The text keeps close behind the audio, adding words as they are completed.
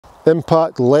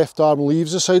Impact, left arm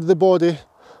leaves the side of the body,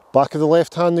 back of the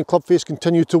left hand and club face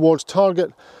continue towards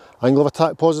target, angle of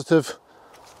attack positive,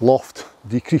 loft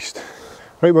decreased.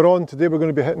 Right, we're on. Today we're going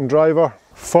to be hitting driver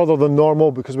further than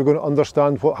normal because we're going to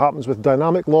understand what happens with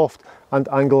dynamic loft and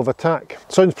angle of attack.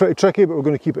 Sounds pretty tricky, but we're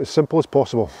going to keep it as simple as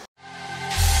possible.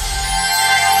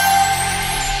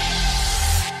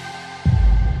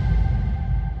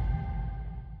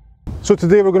 So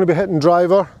today we're going to be hitting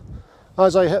driver.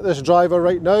 As I hit this driver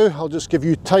right now, I'll just give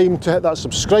you time to hit that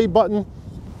subscribe button.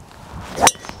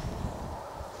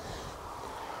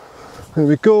 There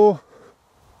we go.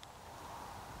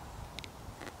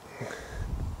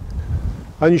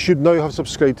 And you should now have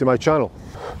subscribed to my channel.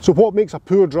 So what makes a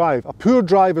poor drive? A poor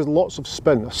drive is lots of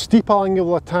spin, a steep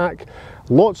angle of attack,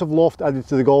 lots of loft added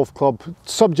to the golf club,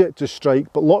 subject to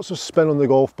strike, but lots of spin on the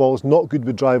golf ball is not good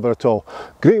with driver at all.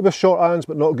 Great with short irons,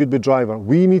 but not good with driver.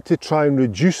 We need to try and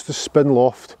reduce the spin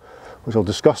loft, which I'll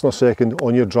discuss in a second,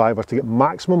 on your driver to get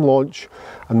maximum launch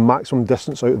and maximum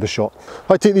distance out of the shot.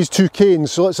 I take these two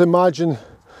canes, so let's imagine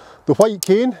the white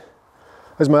cane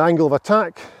is my angle of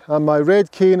attack and my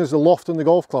red cane is the loft on the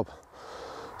golf club.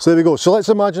 So there we go. So let's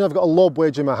imagine I've got a lob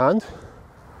wedge in my hand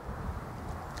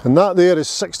and that there is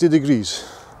 60 degrees.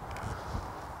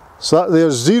 So that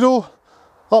there's 0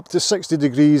 up to 60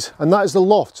 degrees and that is the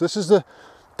loft. So this is the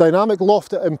dynamic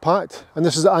loft at impact and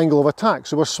this is the angle of attack.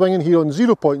 So we're swinging here on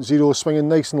 0.0, swinging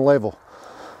nice and level.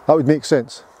 That would make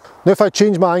sense. Now if I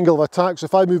change my angle of attack, so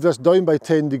if I move this down by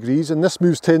 10 degrees and this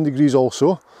moves 10 degrees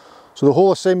also, so the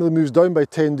whole assembly moves down by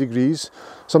 10 degrees.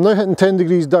 So I'm now hitting 10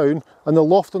 degrees down and the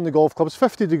loft on the golf club is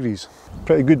 50 degrees.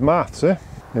 Pretty good maths, eh?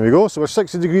 There we go. So we're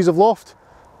 60 degrees of loft,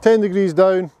 10 degrees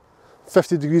down,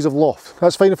 50 degrees of loft.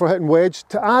 That's fine if we're hitting wedge.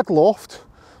 To add loft,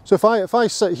 so if I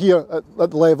sit here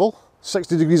at level,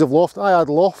 60 degrees of loft, I add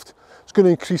loft, it's going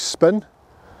to increase spin.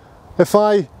 If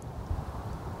I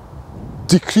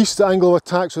decrease the angle of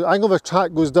attack, so the angle of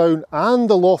attack goes down and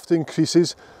the loft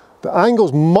increases, the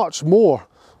angle's much more.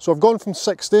 So I've gone from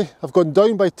 60, I've gone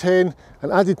down by 10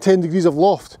 and added 10 degrees of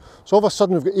loft. So all of a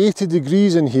sudden we've got 80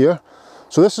 degrees in here.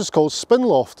 So this is called spin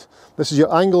loft. This is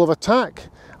your angle of attack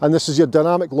and this is your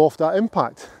dynamic loft at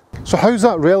impact. So how's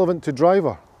that relevant to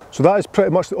driver? So that is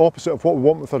pretty much the opposite of what we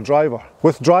want with our driver.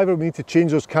 With driver we need to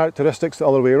change those characteristics the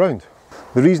other way around.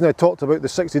 The reason I talked about the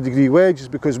 60 degree wedge is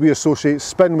because we associate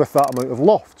spin with that amount of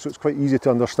loft. So it's quite easy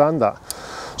to understand that.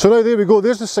 So now there we go,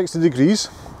 there's the 60 degrees.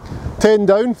 10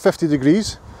 down, 50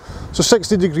 degrees. So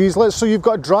 60 degrees, so you've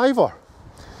got a driver.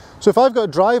 So if I've got a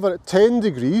driver at 10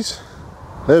 degrees,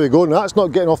 there we go, and that's not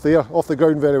getting off the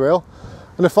ground very well.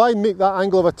 And if I make that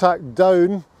angle of attack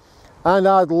down and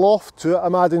add loft to it,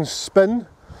 I'm adding spin.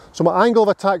 So my angle of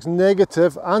attack's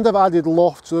negative and I've added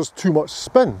loft, so there's too much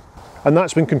spin. And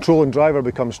that's when controlling driver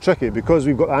becomes tricky because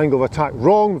we've got the angle of attack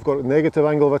wrong, we've got a negative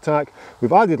angle of attack,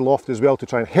 we've added loft as well to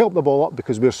try and help the ball up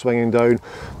because we're swinging down.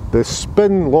 The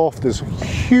spin loft is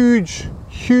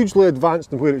hugely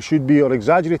advanced from where it should be or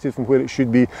exaggerated from where it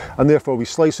should be, and therefore we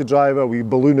slice the driver, we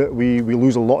balloon it, we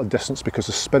lose a lot of distance because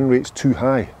the spin rate's too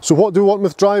high. So what do we want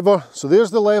with driver? So there's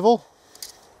the level,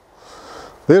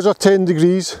 there's our 10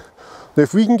 degrees. Now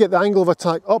if we can get the angle of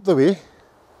attack up the way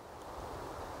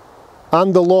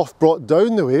and the loft brought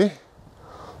down the way,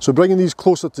 so bringing these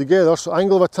closer together, so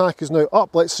angle of attack is now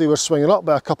up, let's say we're swinging up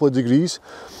by a couple of degrees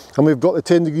and we've got the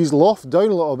 10 degrees loft down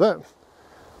a little bit,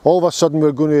 all of a sudden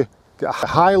we're going to get a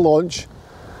high launch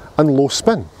and low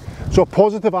spin. So a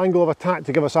positive angle of attack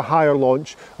to give us a higher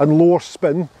launch and lower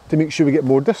spin to make sure we get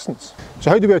more distance.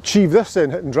 So how do we achieve this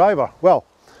then, hitting driver? Well,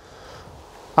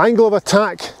 angle of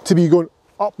attack to be going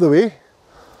up the way,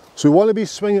 so we want to be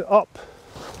swinging up.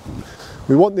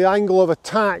 We want the angle of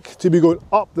attack to be going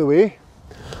up the way,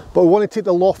 but we want to take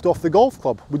the loft off the golf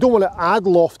club. We don't want to add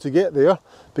loft to get there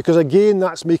because again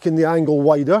that's making the angle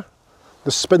wider,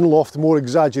 the spin loft more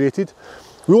exaggerated.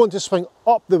 We want to swing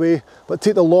up the way but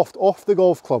take the loft off the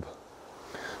golf club.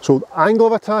 So angle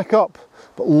of attack up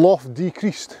but loft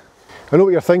decreased. I know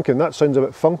what you're thinking, that sounds a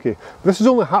bit funky. This is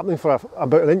only happening for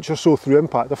about an inch or so through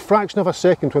impact, a fraction of a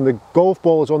second when the golf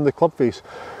ball is on the club face.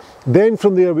 Then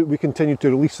from there we continue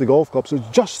to release the golf club, so it's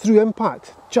just through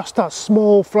impact, just that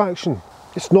small fraction.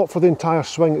 It's not for the entire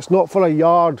swing, it's not for a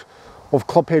yard of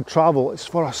club head travel, it's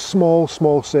for a small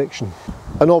section.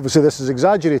 And obviously this is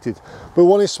exaggerated, but we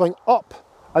want to swing up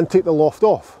and take the loft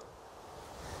off.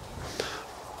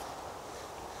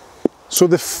 So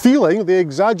the feeling, the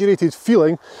exaggerated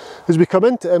feeling, as we come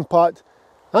into impact,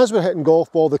 as we're hitting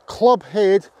golf ball, the club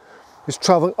head is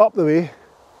travelling up the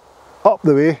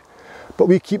way, but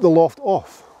we keep the loft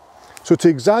off. So to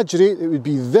exaggerate, it would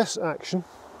be this action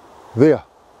there.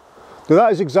 Now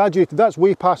that is exaggerated, that's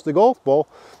way past the golf ball,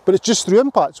 but it's just through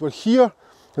impacts. We're here, and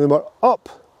then we're up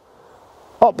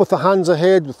with the hands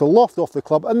ahead, with the loft off the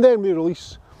club, and then we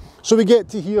release. So we get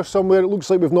to here somewhere, it looks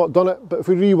like we've not done it, but if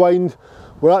we rewind,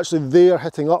 we're actually there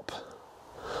hitting up.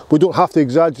 We don't have to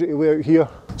exaggerate way out here.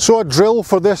 So a drill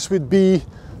for this would be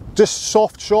just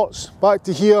soft shots, back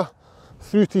to here,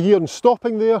 through to here and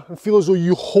stopping there, and feel as though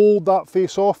you hold that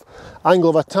face off. Angle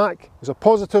of attack is a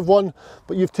positive one,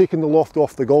 but you've taken the loft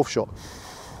off the golf shot,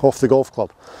 off the golf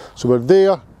club. So we're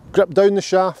there, grip down the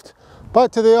shaft,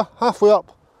 back to there, halfway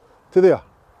up to there.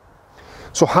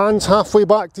 So hands halfway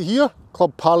back to here,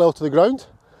 club parallel to the ground,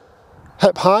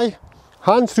 hip high,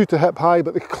 hand through to hip high,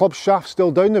 but the club shaft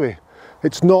still down the way.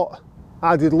 It's not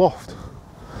added loft.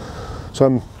 So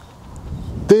I'm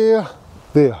there,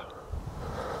 there,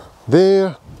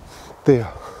 there,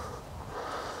 there.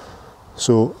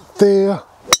 So there,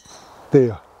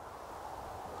 there.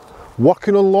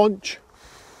 Working on launch,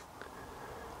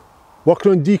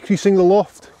 working on decreasing the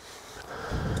loft.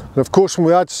 And of course when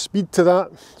we add speed to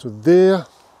that, so there,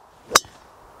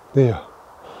 there.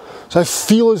 So I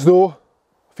feel as though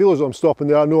I'm stopping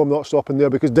there. I know I'm not stopping there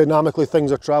because dynamically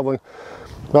things are travelling.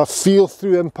 But I feel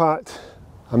through impact,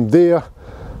 I'm there.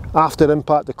 After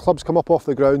impact, the club's come up off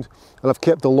the ground and I've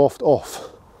kept the loft off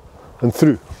and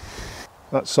through.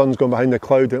 That sun's gone behind the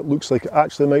cloud and it looks like it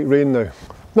actually might rain now.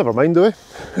 Never mind, do we?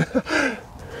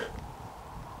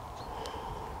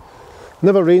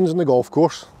 Never rains on the golf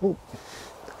course.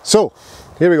 So,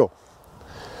 here we go.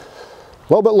 A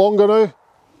little bit longer now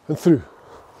and through.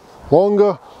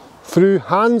 Longer, through.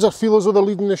 Hands are feel as though they're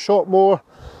leading the shot more.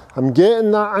 I'm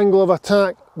getting that angle of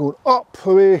attack, going up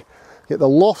away, get the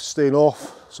loft staying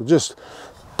off. So just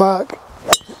back,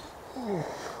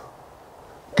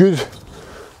 good.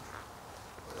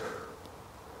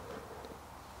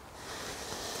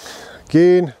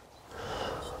 Again,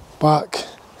 back,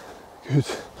 good.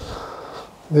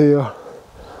 There,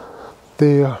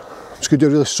 there. I'm just going to do a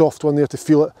really soft one there to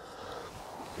feel it.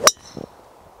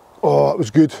 Oh, that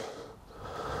was good.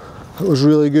 That was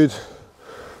really good.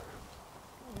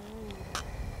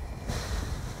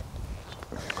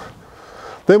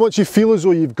 Then once you feel as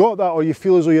though you've got that, or you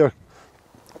feel as though you're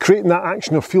creating that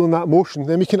action or feeling that motion,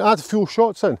 then we can add full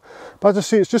shots in. But as I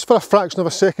say, it's just for a fraction of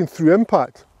a second through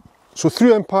impact. So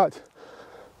through impact,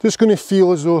 just going to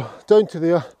feel as though down to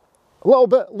there, a little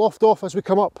bit loft off as we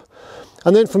come up.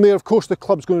 And then from there, of course, the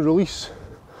club's going to release.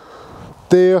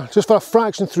 There, just for a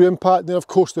fraction through impact, then of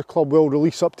course the club will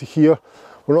release up to here.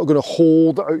 We're not going to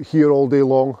hold it out here all day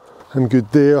long. And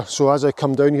good there. So as I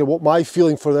come down here, what my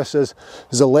feeling for this is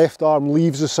the left arm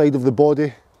leaves the side of the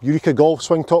body. Eureka Golf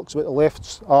Swing talks about the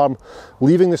left arm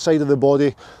leaving the side of the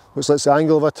body, which lets the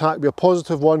angle of attack be a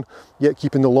positive one, yet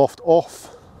keeping the loft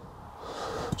off.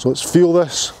 So let's feel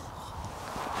this.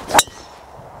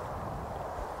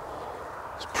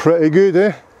 It's pretty good,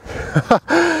 eh?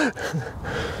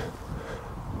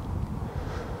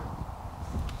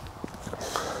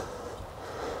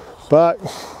 Back,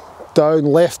 down,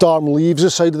 left arm leaves the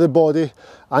side of the body,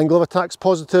 angle of attack's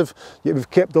positive, yet we've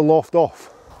kept the loft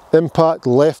off. Impact,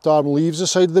 left arm leaves the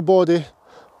side of the body,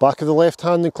 back of the left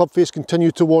hand and club face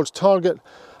continue towards target,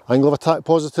 angle of attack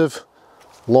positive,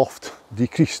 loft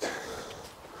decreased.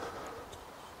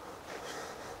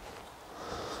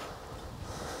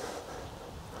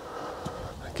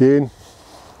 Again.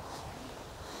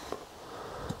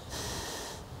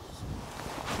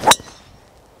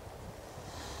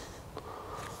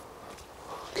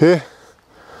 Okay,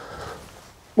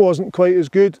 wasn't quite as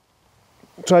good.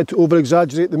 Tried to over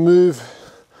exaggerate the move,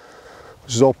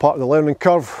 which is all part of the learning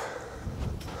curve.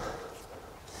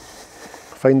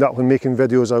 I find that when making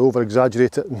videos I over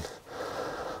exaggerate it and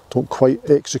don't quite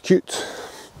execute.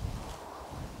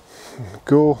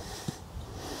 Go.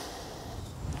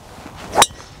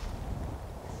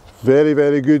 Very,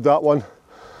 very good, that one.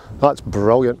 That's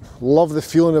brilliant. Love the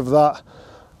feeling of that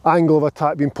angle of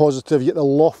attack being positive, yet the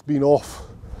loft being off.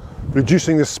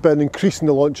 Reducing the spin, increasing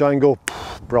the launch angle,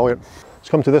 brilliant. It's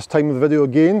come to this time of the video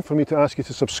again for me to ask you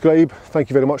to subscribe. Thank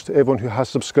you very much to everyone who has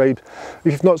subscribed.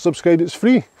 If you've not subscribed, it's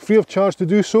free of charge to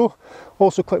do so.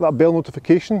 Also click that bell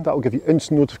notification, that will give you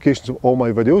instant notifications of all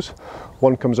my videos.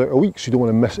 One comes out a week, so you don't want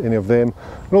to miss any of them.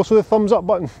 And also the thumbs up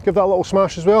button, give that a little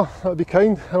smash as well, that would be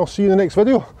kind, and I'll see you in the next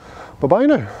video. Bye bye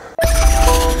now.